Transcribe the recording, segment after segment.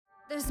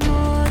There's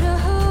more to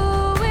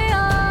who we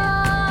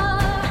are.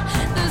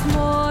 There's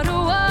more to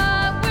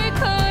what we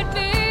could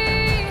be.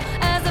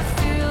 As I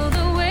feel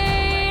the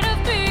weight of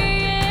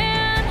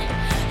being,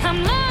 I'm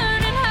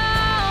learning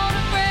how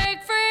to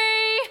break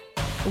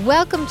free.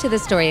 Welcome to the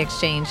Story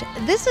Exchange.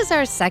 This is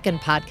our second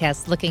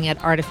podcast looking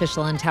at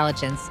artificial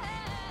intelligence.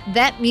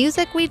 That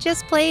music we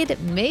just played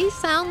may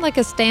sound like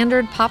a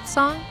standard pop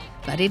song,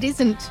 but it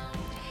isn't.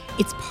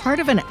 It's part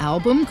of an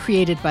album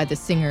created by the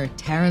singer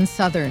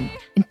Taryn,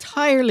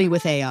 entirely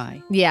with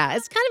AI. Yeah,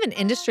 it's kind of an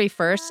industry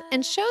first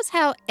and shows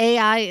how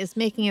AI is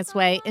making its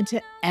way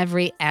into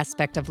every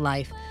aspect of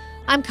life.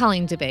 I'm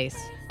Colleen DeBase.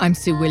 I'm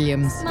Sue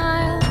Williams.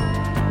 Smile.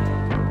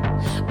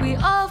 We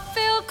all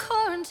feel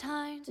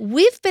quarantined.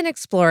 We've been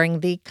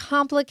exploring the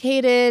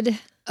complicated,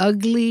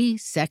 Ugly,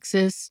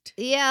 sexist.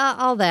 yeah,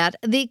 all that,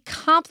 the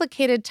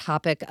complicated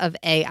topic of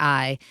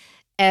AI.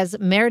 As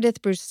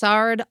Meredith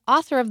Broussard,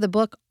 author of the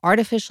book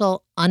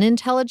Artificial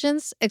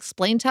Unintelligence,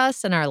 explained to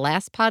us in our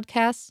last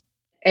podcast.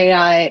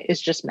 AI is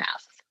just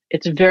math.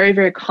 It's very,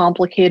 very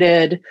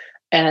complicated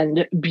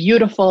and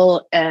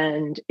beautiful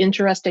and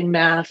interesting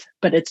math,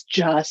 but it's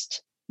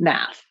just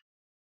math.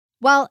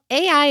 While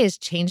AI is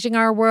changing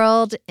our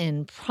world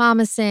in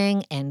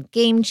promising and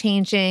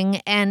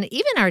game-changing and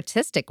even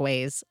artistic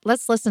ways,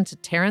 let's listen to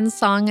Taryn's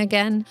song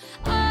again.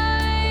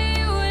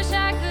 I wish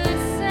I could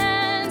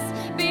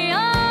sense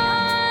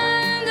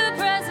beyond the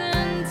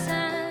present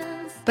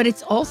tense. But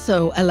it's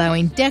also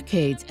allowing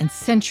decades and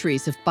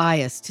centuries of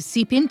bias to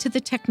seep into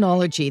the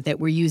technology that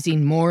we're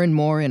using more and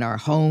more in our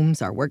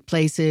homes, our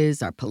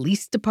workplaces, our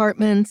police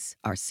departments,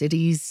 our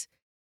cities.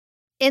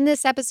 In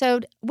this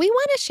episode, we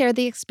want to share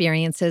the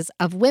experiences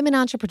of women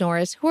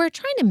entrepreneurs who are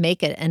trying to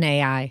make it in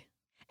AI.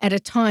 At a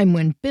time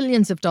when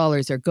billions of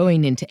dollars are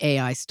going into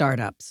AI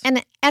startups.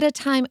 And at a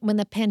time when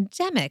the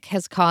pandemic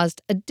has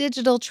caused a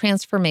digital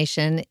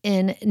transformation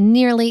in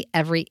nearly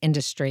every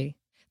industry.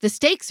 The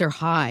stakes are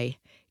high.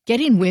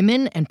 Getting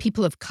women and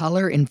people of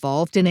color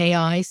involved in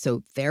AI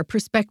so their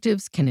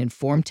perspectives can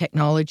inform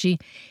technology,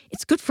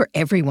 it's good for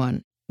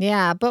everyone.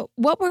 Yeah, but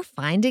what we're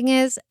finding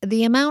is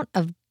the amount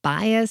of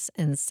bias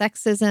and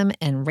sexism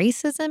and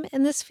racism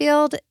in this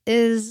field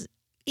is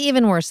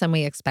even worse than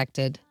we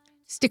expected.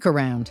 Stick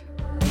around.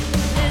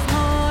 There's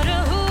more to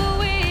who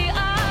we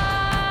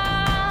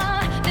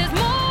are. There's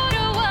more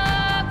to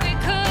what we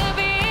could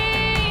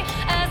be.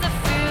 As I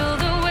feel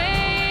the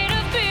weight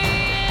of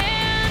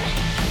being,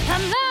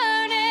 I'm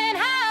learning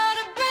how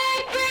to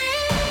break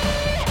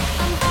free.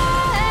 I'm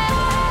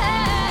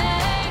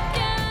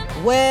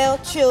breaking. Well,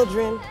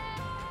 children,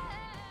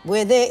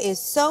 where there is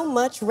so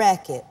much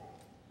racket,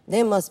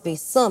 there must be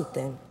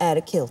something out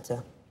of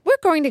kilter. We're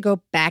going to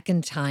go back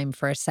in time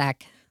for a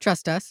sec.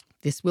 Trust us,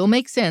 this will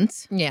make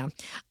sense. Yeah.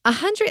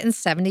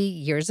 170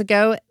 years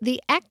ago,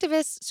 the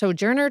activist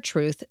Sojourner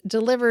Truth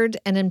delivered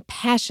an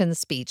impassioned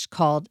speech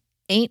called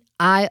Ain't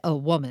I a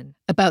Woman?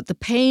 About the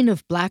pain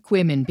of Black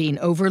women being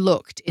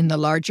overlooked in the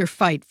larger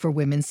fight for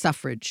women's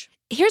suffrage.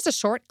 Here's a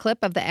short clip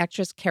of the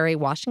actress Kerry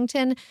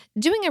Washington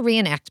doing a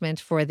reenactment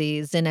for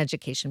the Zen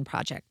Education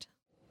Project.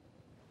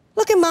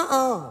 Look at my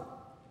arm.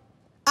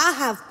 I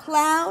have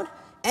plowed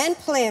and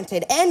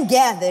planted and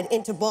gathered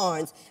into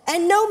barns,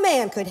 and no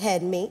man could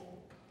head me.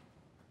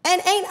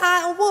 And ain't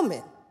I a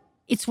woman?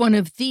 It's one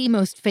of the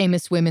most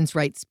famous women's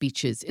rights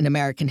speeches in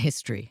American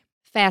history.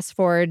 Fast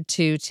forward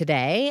to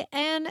today,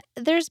 and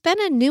there's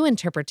been a new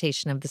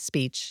interpretation of the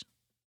speech.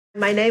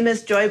 My name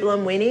is Joy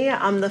Blum-Weenie.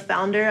 I'm the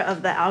founder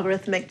of the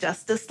Algorithmic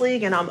Justice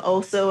League, and I'm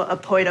also a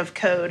poet of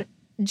code.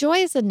 Joy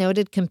is a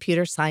noted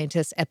computer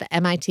scientist at the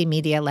MIT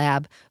Media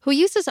Lab who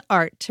uses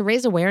art to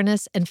raise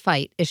awareness and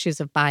fight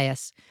issues of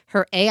bias.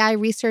 Her AI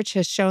research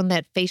has shown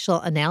that facial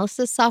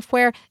analysis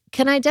software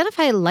can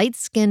identify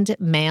light-skinned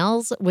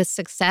males with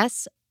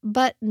success,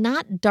 but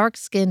not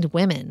dark-skinned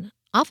women,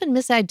 often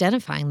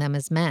misidentifying them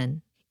as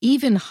men.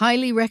 Even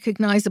highly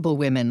recognizable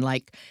women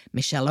like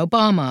Michelle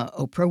Obama,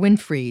 Oprah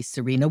Winfrey,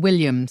 Serena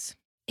Williams.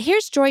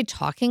 Here's Joy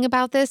talking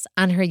about this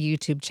on her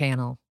YouTube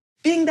channel.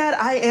 Being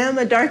that I am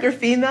a darker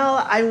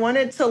female, I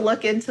wanted to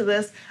look into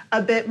this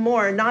a bit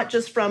more, not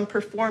just from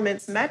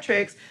performance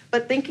metrics,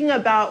 but thinking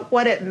about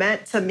what it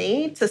meant to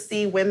me to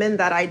see women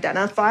that I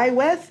identify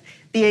with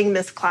being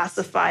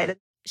misclassified.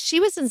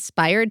 She was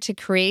inspired to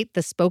create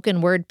the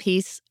spoken word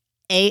piece,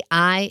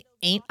 AI,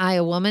 Ain't I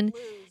a Woman?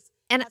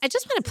 And I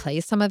just want to play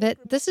some of it.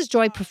 This is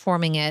Joy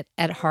performing it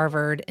at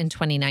Harvard in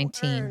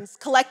 2019.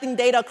 Collecting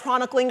data,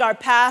 chronicling our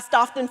past,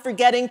 often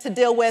forgetting to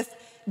deal with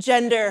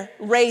gender,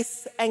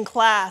 race, and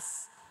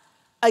class.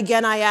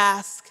 Again, I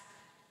ask,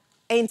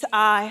 ain't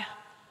I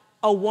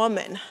a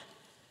woman?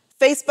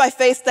 Face by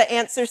face, the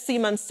answers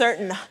seem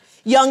uncertain.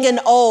 Young and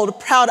old,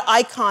 proud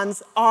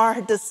icons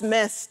are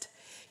dismissed.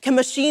 Can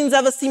machines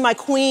ever see my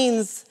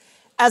queens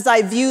as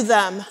I view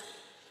them?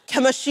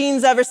 Can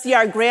machines ever see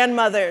our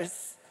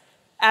grandmothers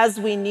as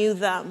we knew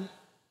them?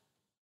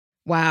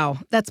 Wow,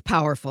 that's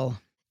powerful.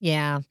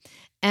 Yeah.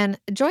 And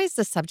Joy is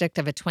the subject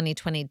of a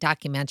 2020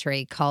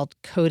 documentary called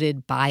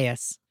Coded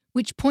Bias,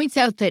 which points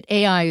out that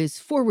AI is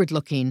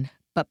forward-looking,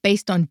 but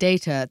based on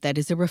data that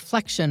is a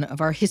reflection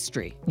of our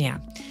history. Yeah.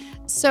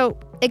 So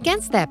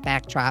against that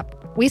backdrop,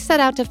 we set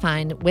out to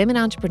find women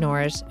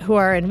entrepreneurs who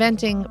are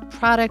inventing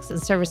products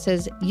and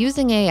services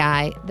using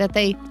AI that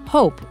they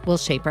hope will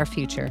shape our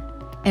future.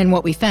 And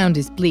what we found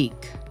is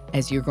bleak,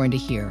 as you're going to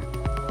hear.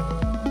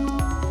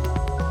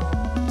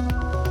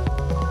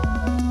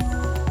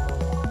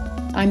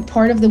 I'm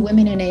part of the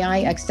Women in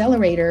AI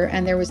Accelerator,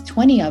 and there was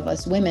 20 of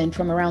us women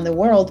from around the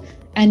world,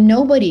 and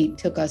nobody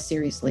took us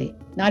seriously.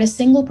 Not a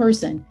single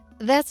person.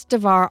 That's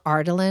Davar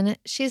Ardalan.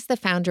 She's the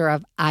founder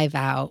of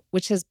IVOW,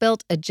 which has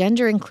built a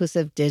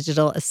gender-inclusive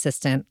digital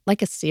assistant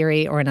like a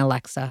Siri or an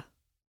Alexa.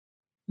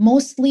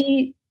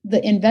 Mostly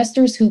the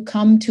investors who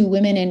come to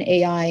Women in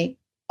AI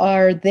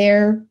are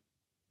there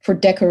for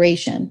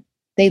decoration.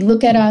 They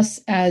look at us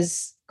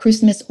as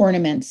Christmas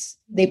ornaments.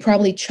 They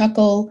probably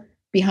chuckle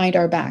behind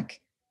our back.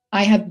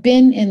 I have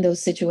been in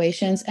those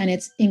situations, and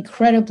it's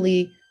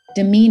incredibly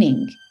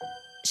demeaning.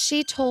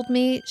 She told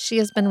me she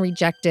has been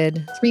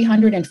rejected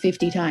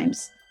 350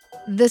 times.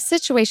 The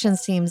situation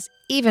seems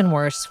even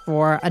worse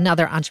for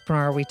another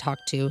entrepreneur we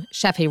talked to,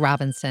 Sheffie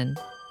Robinson.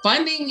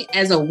 Funding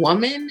as a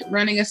woman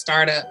running a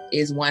startup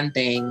is one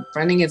thing.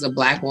 Funding as a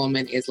Black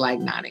woman is like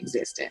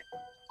non-existent,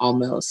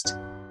 almost.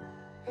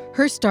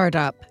 Her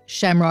startup,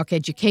 Shamrock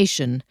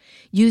Education,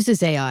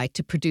 uses AI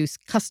to produce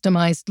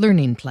customized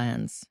learning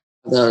plans.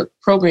 The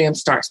program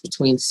starts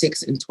between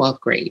 6th and 12th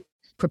grade.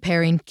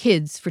 Preparing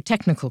kids for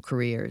technical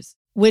careers.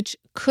 Which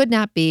could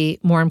not be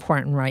more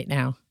important right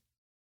now.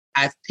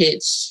 I've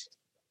pitched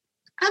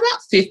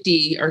about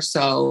 50 or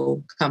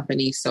so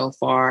companies so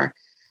far.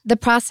 The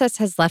process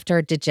has left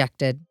her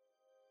dejected.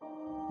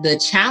 The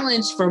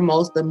challenge for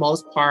the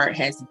most part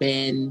has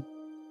been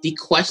the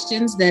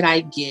questions that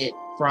I get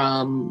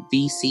from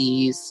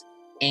VCs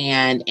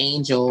and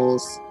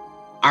angels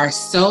are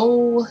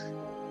so,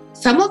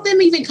 some of them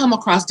even come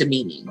across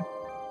demeaning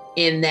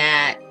in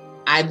that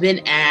I've been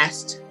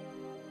asked,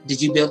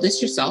 did you build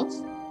this yourself?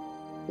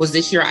 Was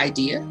this your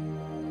idea?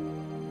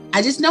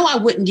 I just know I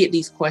wouldn't get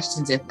these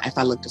questions if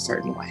I looked a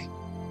certain way.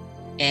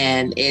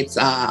 And it's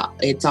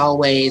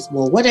always,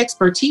 well, what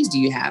expertise do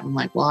you have? I'm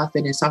like, well, I've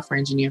been a software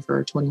engineer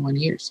for 21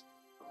 years.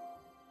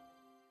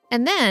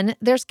 And then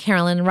there's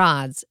Carolyn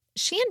Rodz.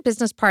 She and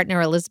business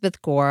partner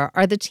Elizabeth Gore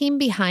are the team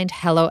behind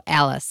Hello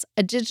Alice,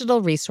 a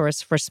digital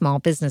resource for small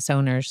business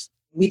owners.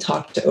 We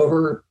talked to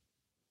over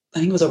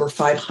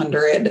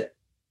 500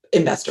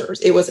 investors.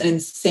 It was an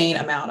insane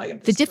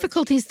amount. The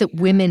difficulties that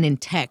women in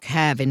tech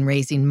have in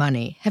raising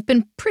money have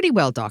been pretty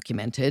well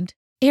documented.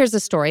 Here's a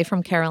story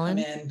from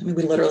Carolyn. We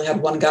literally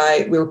had one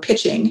guy, we were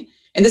pitching,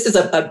 and this is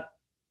a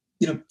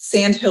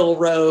Sand Hill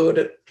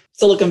Road,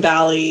 Silicon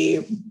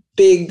Valley,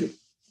 big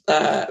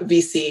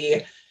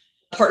VC.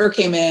 Partner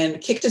came in,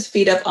 kicked his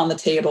feet up on the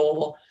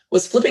table,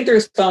 was flipping through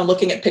his phone,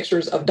 looking at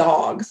pictures of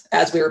dogs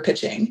as we were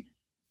pitching.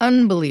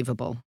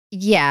 Unbelievable.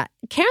 Yeah,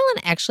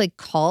 Carolyn actually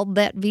called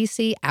that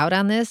VC out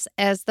on this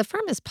as the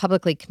firm is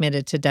publicly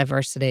committed to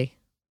diversity.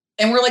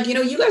 And we're like,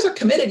 you guys are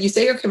committed. You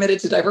say you're committed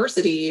to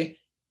diversity,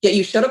 yet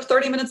you showed up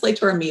 30 minutes late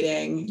to our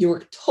meeting. You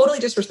were totally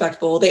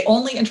disrespectful. They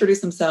only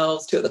introduced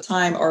themselves to, at the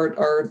time,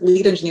 our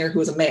lead engineer, who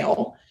was a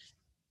male,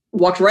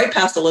 walked right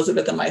past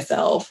Elizabeth and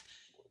myself.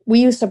 Were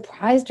you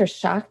surprised or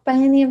shocked by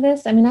any of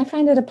this? I mean, I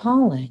find it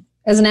appalling.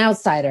 As an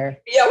outsider.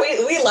 Yeah,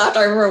 we laughed.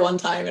 I remember one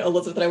time,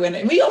 Elizabeth and I went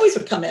in, and we always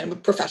would come in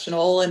with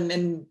professional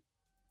and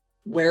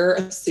wear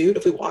a suit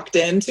if we walked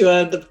into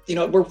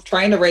we're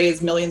trying to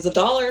raise millions of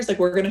dollars, like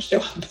we're going to show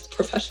up as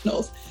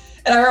professionals.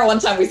 And I remember one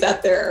time we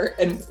sat there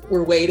and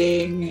we're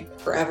waiting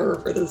forever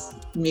for this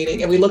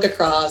meeting, and we look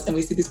across and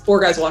we see these four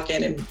guys walk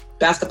in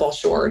basketball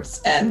shorts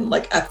and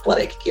like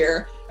athletic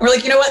gear. And we're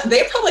like, you know what?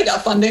 They probably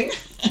got funding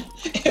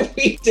and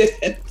we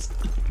didn't.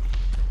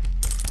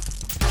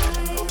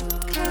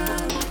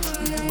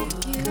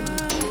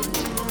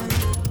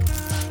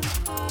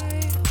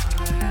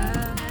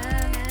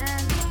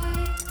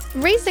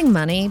 Raising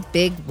money,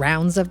 big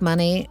rounds of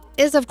money,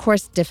 is of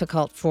course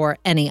difficult for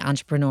any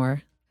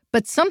entrepreneur.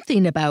 But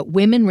something about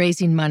women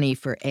raising money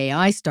for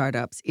AI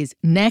startups is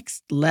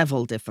next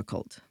level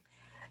difficult.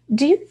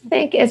 Do you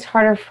think it's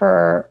harder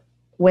for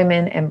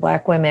women and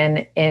Black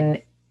women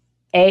in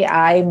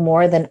AI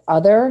more than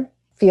other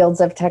fields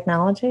of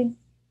technology?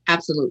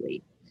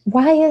 Absolutely.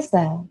 Why is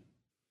that?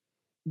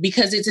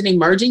 Because it's an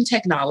emerging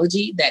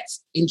technology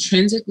that's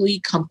intrinsically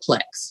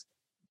complex.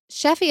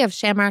 Sheffie of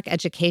Shamrock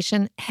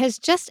Education has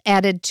just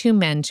added 2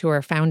 men to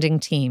her founding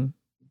team.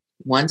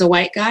 One's a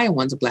white guy and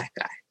one's a Black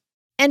guy.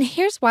 And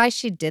here's why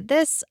she did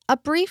this. A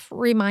brief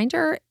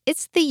reminder,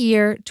 it's the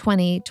year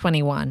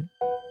 2021.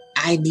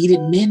 I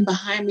needed men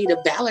behind me to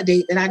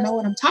validate that I know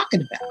what I'm talking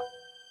about.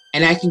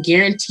 And I can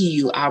guarantee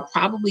you I'll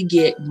probably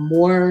get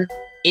more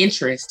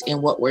interest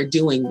in what we're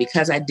doing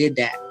because I did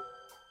that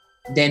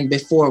than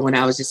before when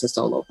I was just a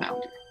solo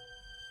founder.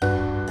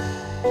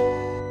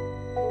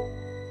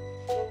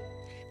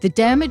 The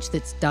damage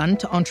that's done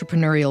to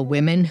entrepreneurial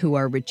women who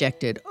are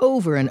rejected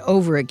over and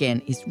over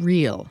again is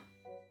real.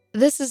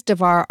 This is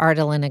Davar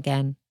Ardalan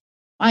again.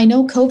 I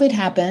know COVID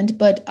happened,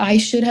 but I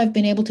should have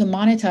been able to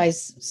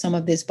monetize some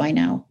of this by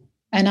now.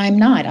 And I'm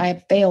not. I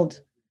have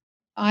failed.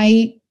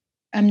 I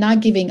am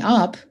not giving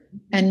up.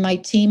 And my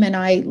team and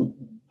I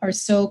are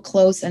so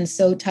close and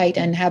so tight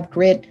and have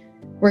grit.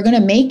 We're going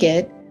to make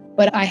it,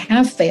 but I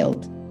have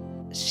failed.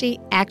 She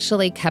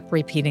actually kept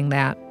repeating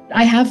that.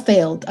 I have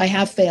failed. I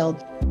have failed.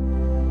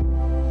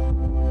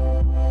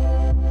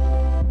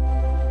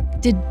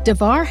 Did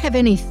Davar have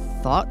any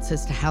thoughts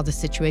as to how the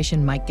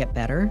situation might get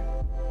better?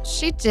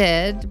 She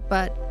did,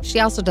 but she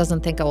also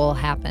doesn't think it will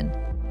happen.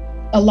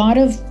 A lot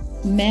of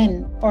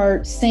men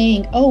are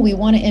saying, oh, we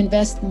want to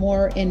invest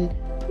more in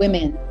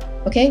women.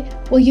 Okay,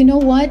 well, you know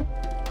what?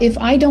 If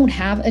I don't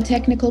have a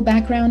technical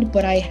background,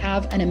 but I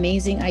have an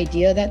amazing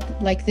idea that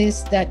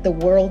the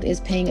world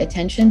is paying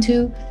attention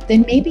to,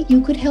 then maybe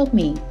you could help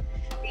me.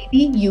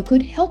 Maybe you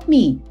could help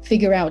me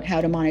figure out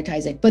how to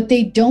monetize it. But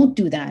they don't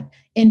do that.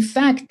 In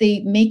fact, they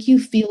make you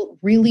feel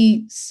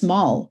really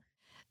small.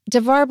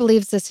 Davar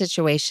believes the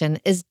situation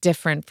is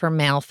different for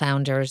male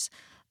founders.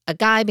 A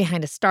guy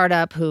behind a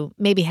startup who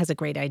maybe has a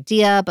great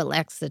idea but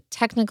lacks the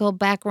technical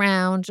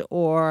background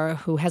or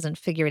who hasn't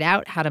figured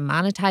out how to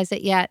monetize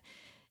it yet,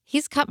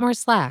 he's cut more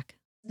slack.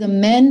 The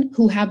men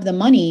who have the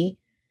money,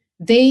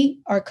 they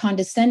are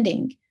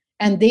condescending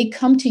and they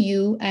come to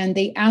you and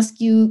they ask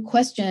you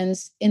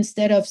questions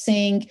instead of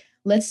saying,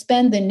 let's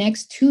spend the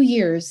next 2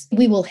 years.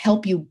 We will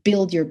help you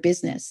build your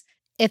business.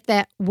 If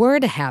that were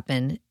to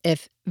happen,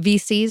 if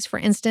VCs, for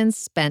instance,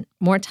 spent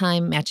more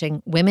time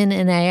matching women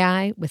in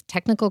AI with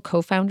technical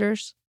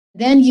co-founders,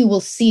 then you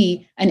will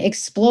see an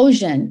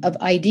explosion of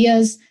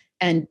ideas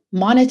and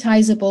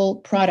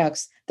monetizable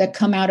products that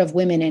come out of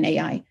women in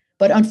AI.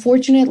 But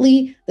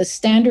unfortunately, the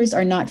standards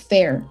are not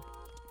fair.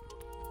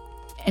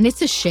 And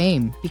it's a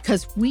shame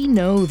because we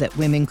know that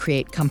women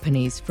create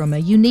companies from a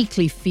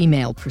uniquely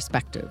female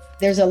perspective.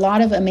 There's a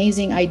lot of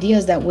amazing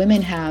ideas that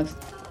women have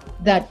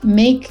that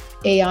make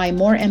AI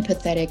more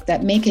empathetic,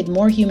 that make it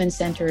more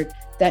human-centered,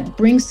 that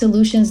bring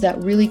solutions that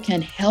really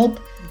can help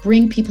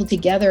bring people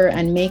together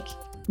and make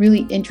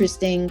really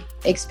interesting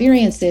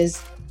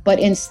experiences. But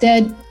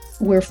instead,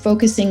 we're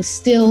focusing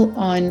still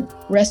on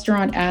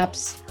restaurant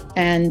apps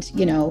and,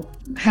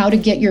 how to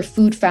get your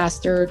food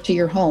faster to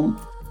your home,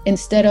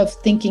 instead of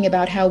thinking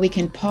about how we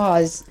can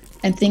pause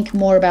and think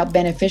more about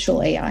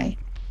beneficial AI.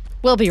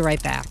 We'll be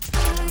right back.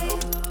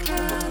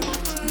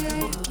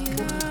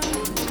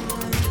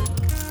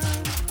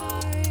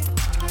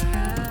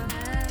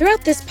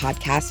 Throughout this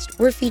podcast,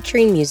 we're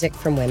featuring music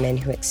from women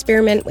who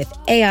experiment with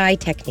AI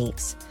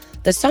techniques.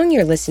 The song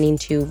you're listening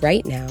to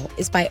right now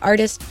is by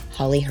artist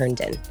Holly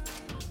Herndon.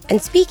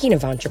 And speaking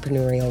of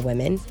entrepreneurial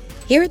women,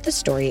 here at the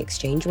Story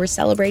Exchange, we're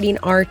celebrating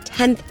our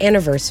 10th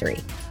anniversary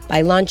by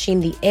launching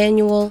the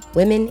annual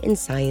Women in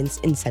Science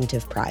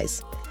Incentive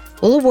Prize.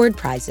 We'll award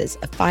prizes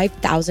of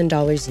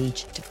 $5,000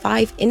 each to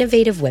 5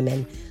 innovative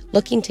women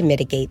looking to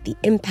mitigate the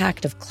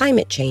impact of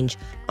climate change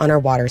on our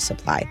water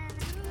supply.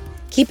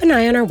 Keep an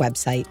eye on our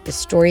website,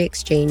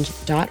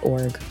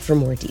 thestoryexchange.org, for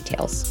more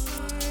details.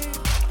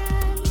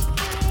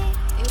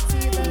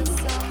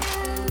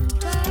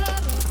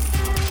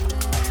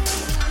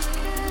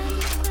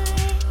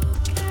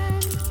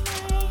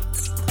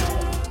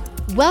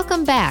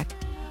 Welcome back.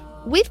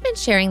 We've been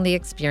sharing the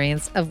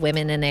experience of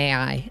women in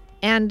AI,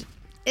 and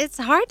it's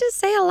hard to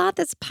say a lot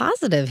that's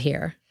positive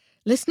here.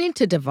 Listening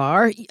to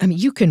Davar,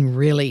 you can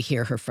really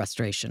hear her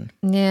frustration.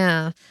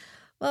 Yeah.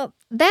 Well,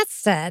 that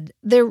said,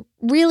 there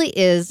really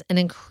is an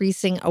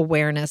increasing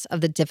awareness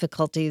of the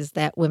difficulties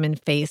that women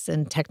face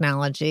in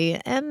technology,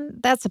 and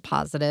that's a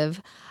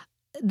positive.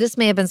 This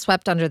may have been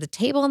swept under the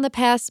table in the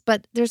past,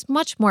 but there's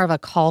much more of a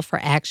call for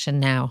action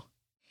now.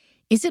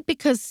 Is it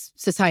because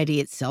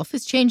society itself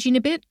is changing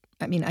a bit?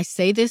 I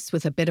say this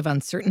with a bit of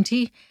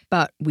uncertainty,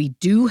 but we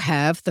do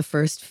have the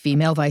first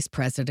female vice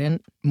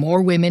president,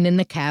 more women in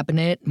the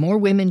cabinet, more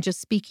women just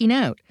speaking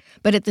out.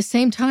 But at the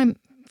same time,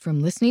 from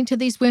listening to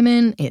these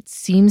women, it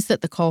seems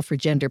that the call for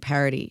gender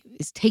parity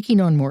is taking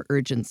on more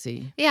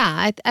urgency.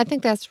 Yeah, I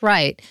think that's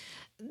right.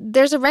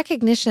 There's a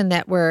recognition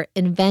that we're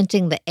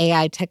inventing the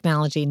AI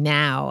technology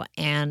now,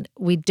 and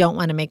we don't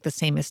want to make the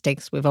same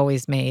mistakes we've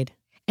always made.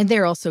 And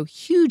there are also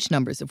huge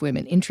numbers of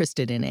women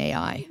interested in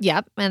AI.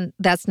 Yep, and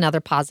that's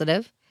another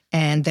positive.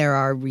 And there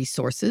are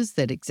resources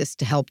that exist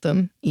to help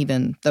them,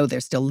 even though they're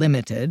still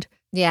limited.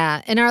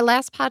 Yeah, in our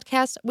last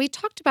podcast, we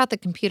talked about the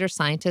computer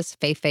scientist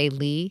Fei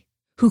Li,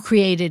 who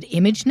created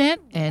ImageNet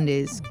and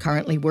is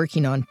currently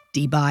working on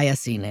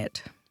debiasing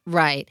it.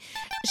 Right.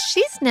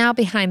 She's now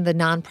behind the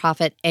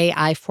nonprofit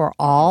AI for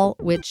All,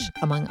 which,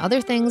 among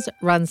other things,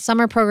 runs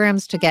summer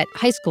programs to get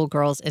high school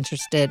girls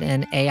interested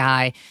in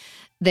AI.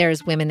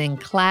 There's Women in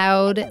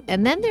Cloud,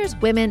 and then there's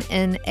Women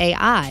in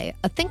AI,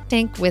 a think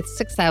tank with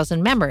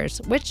 6,000 members,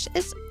 which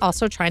is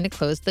also trying to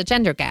close the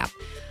gender gap.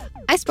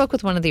 I spoke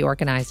with one of the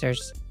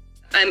organizers.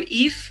 I'm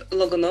Eve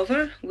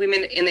Logonova,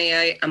 Women in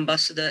AI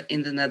Ambassador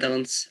in the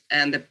Netherlands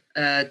and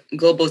a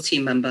global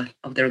team member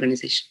of the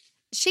organization.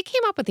 She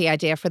came up with the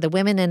idea for the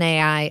Women in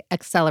AI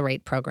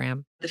Accelerate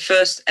program. The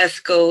first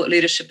ethical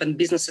leadership and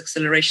business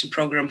acceleration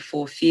program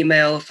for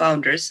female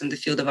founders in the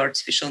field of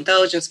artificial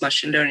intelligence,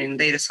 machine learning, and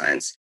data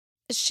science.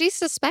 She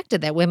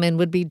suspected that women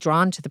would be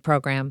drawn to the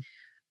program.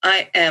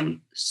 I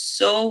am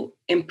so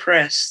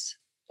impressed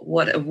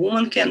what a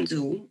woman can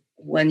do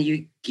when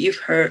you give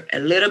her a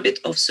little bit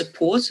of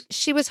support.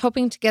 She was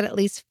hoping to get at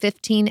least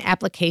 15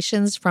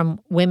 applications from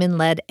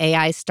women-led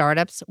AI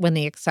startups when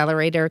the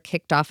accelerator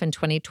kicked off in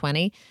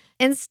 2020.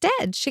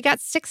 Instead, she got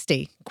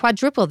 60,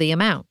 quadruple the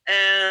amount.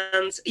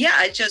 And yeah,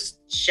 I just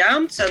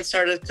jumped and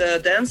started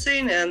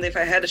dancing. And if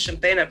I had a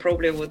champagne, I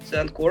probably would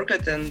uncork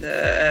it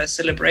and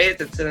celebrate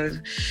it.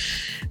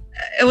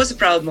 It was a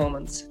proud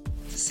moment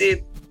to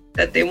see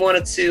that they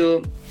wanted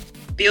to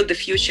build the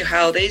future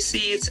how they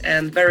see it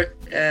and very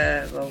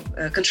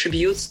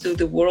contributes to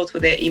the world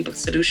with their impact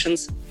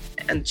solutions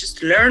and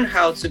just learn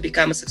how to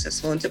become a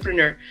successful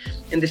entrepreneur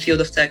in the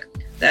field of tech.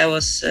 That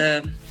was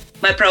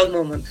my proud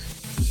moment.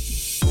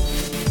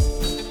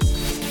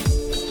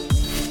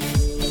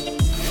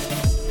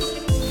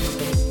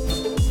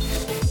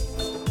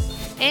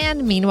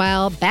 And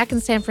meanwhile, back in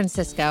San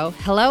Francisco,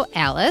 Hello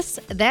Alice,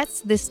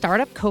 that's the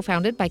startup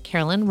co-founded by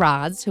Carolyn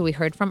Rodz, who we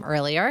heard from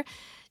earlier,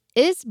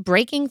 is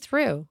breaking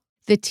through.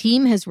 The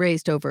team has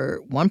raised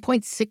over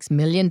 $1.6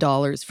 million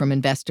from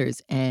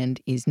investors and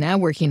is now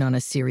working on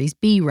a Series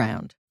B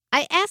round.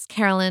 I asked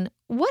Carolyn,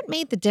 what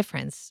made the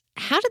difference?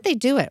 How did they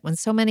do it when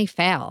so many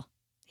fail?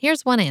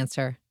 Here's one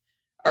answer.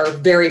 Our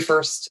very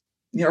first,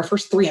 our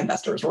first 3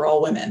 investors were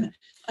all women.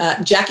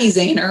 Jackie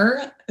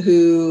Zahner,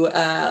 who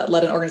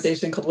led an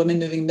organization called Women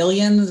Moving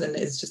Millions and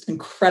is just an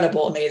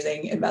incredible,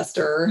 amazing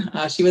investor.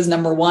 She was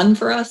number 1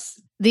 for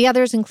us. The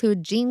others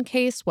include Jean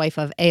Case, wife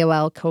of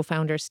AOL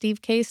co-founder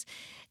Steve Case,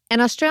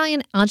 and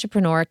Australian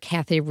entrepreneur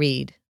Kathy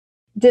Reed.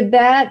 Did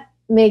that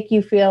make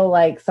you feel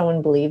like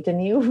someone believed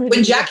in you?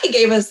 When Jackie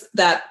gave us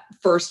that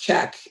first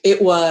check,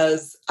 it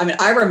was,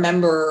 I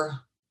remember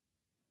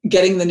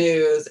getting the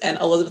news and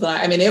Elizabeth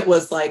and I it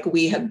was like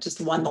we had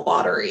just won the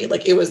lottery.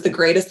 Like it was the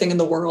greatest thing in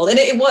the world. And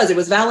it was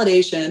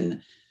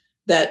validation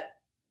that,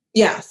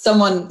 yeah,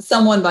 someone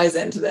buys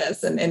into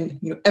this.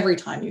 And every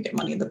time you get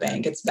money in the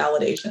bank, it's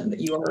validation that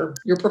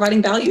you're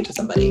providing value to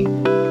somebody.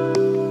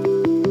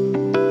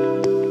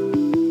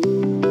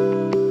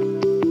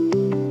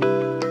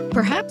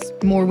 Perhaps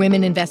more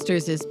women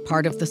investors is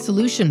part of the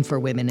solution for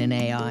women in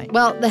AI.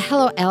 Well, the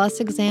Hello Alice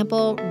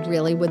example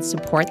really would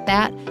support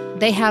that.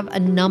 They have a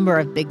number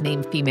of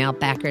big-name female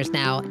backers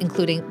now,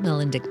 including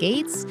Melinda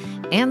Gates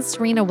and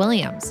Serena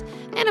Williams,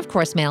 and of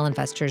course, male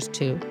investors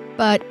too.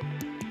 But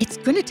it's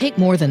going to take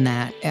more than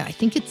that. I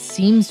think it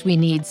seems we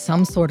need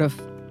some sort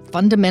of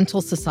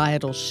fundamental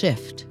societal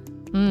shift.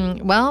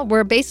 Well,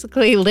 we're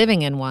basically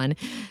living in one.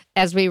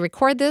 As we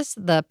record this,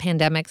 the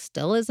pandemic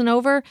still isn't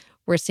over.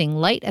 We're seeing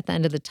light at the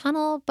end of the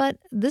tunnel, but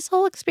this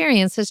whole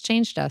experience has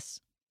changed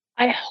us.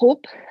 I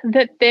hope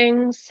that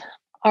things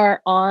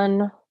are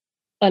on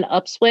an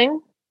upswing.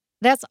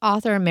 That's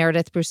author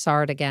Meredith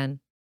Broussard again.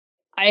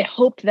 I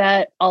hope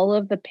that all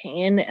of the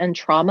pain and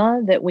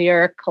trauma that we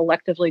are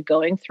collectively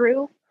going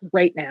through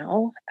right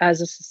now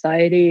as a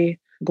society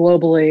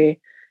globally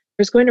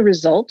is going to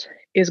result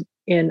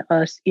in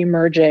us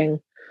emerging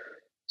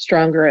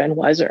stronger and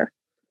wiser.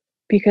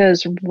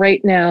 Because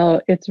right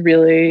now it's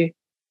really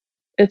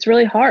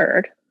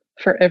hard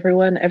for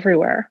everyone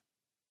everywhere.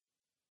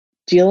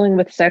 Dealing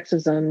with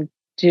sexism,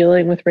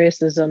 dealing with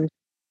racism,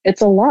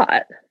 it's a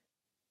lot.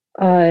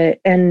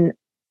 And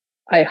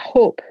I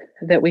hope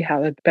that we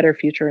have a better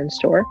future in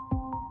store.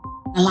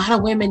 A lot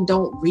of women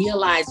don't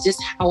realize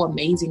just how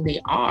amazing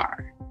they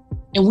are.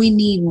 And we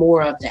need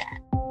more of that.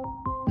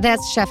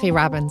 That's Sheffie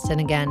Robinson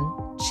again.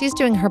 She's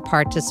doing her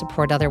part to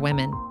support other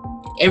women.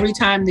 Every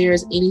time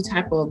there's any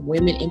type of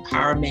women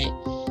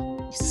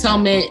empowerment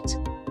summit,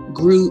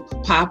 group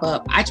pop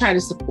up, I try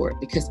to support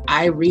because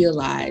I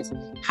realize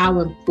how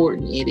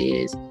important it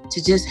is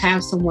to just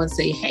have someone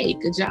say, hey,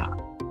 good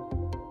job.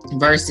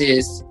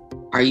 Versus,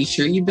 are you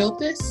sure you built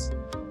this?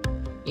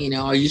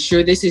 Are you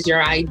sure this is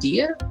your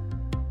idea?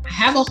 I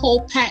have a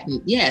whole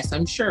patent. Yes,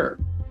 I'm sure.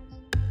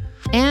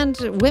 And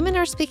women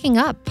are speaking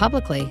up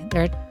publicly.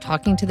 They're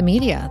talking to the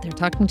media. They're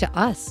talking to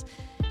us.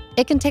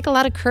 It can take a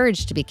lot of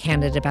courage to be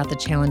candid about the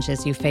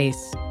challenges you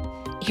face.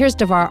 Here's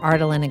Davar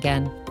Ardalan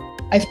again.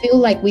 I feel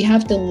like we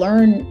have to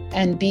learn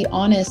and be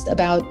honest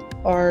about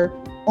our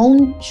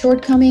own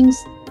shortcomings,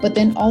 but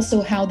then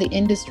also how the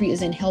industry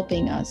isn't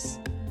helping us.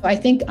 I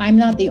think I'm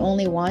not the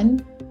only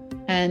one,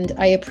 and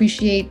I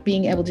appreciate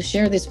being able to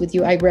share this with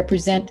you. I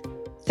represent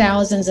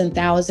thousands and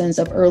thousands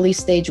of early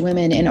stage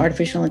women in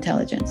artificial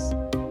intelligence.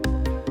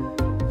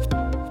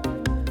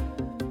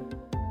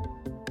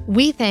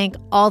 We thank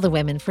all the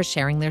women for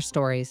sharing their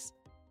stories.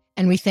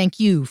 And we thank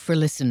you for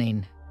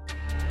listening.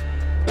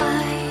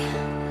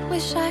 I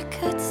wish I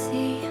could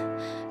see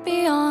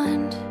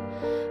beyond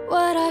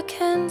what I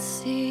can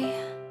see.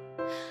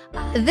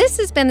 This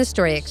has been The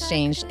Story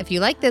Exchange. If you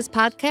like this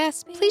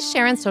podcast, please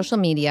share on social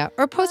media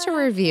or post a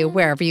review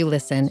wherever you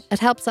listen. It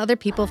helps other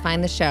people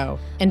find the show.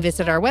 And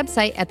visit our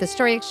website at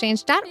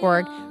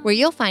thestoryexchange.org, where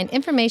you'll find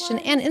information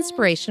and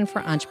inspiration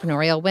for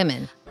entrepreneurial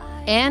women.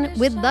 And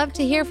we'd love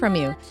to hear from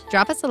you.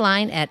 Drop us a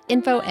line at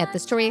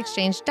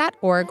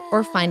info@thestoryexchange.org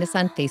or find us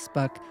on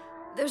Facebook.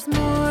 There's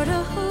more to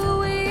who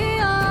we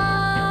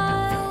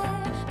are.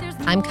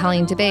 I'm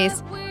Colleen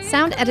DeBase.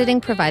 Sound editing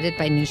provided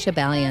by Nisha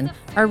Balian.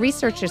 Our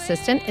research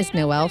assistant is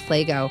Noelle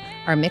Flago.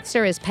 Our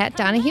mixer is Pat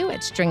Donahue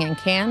at String and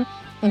Can.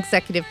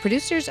 Executive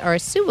producers are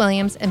Sue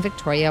Williams and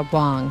Victoria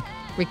Wong.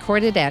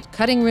 Recorded at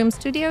Cutting Room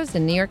Studios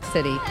in New York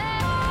City.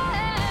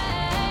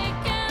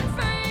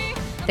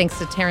 Thanks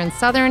to Taryn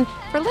Southern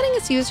for letting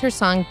us use her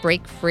song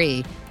Break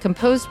Free,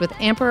 composed with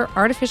Amper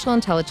Artificial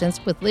Intelligence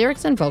with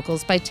lyrics and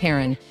vocals by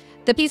Taryn.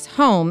 The piece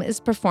Home is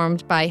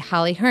performed by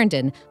Holly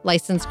Herndon,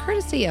 licensed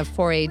courtesy of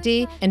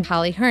 4AD and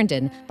Holly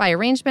Herndon, by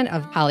arrangement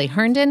of Holly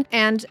Herndon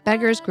and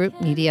Beggars Group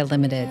Media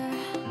Limited.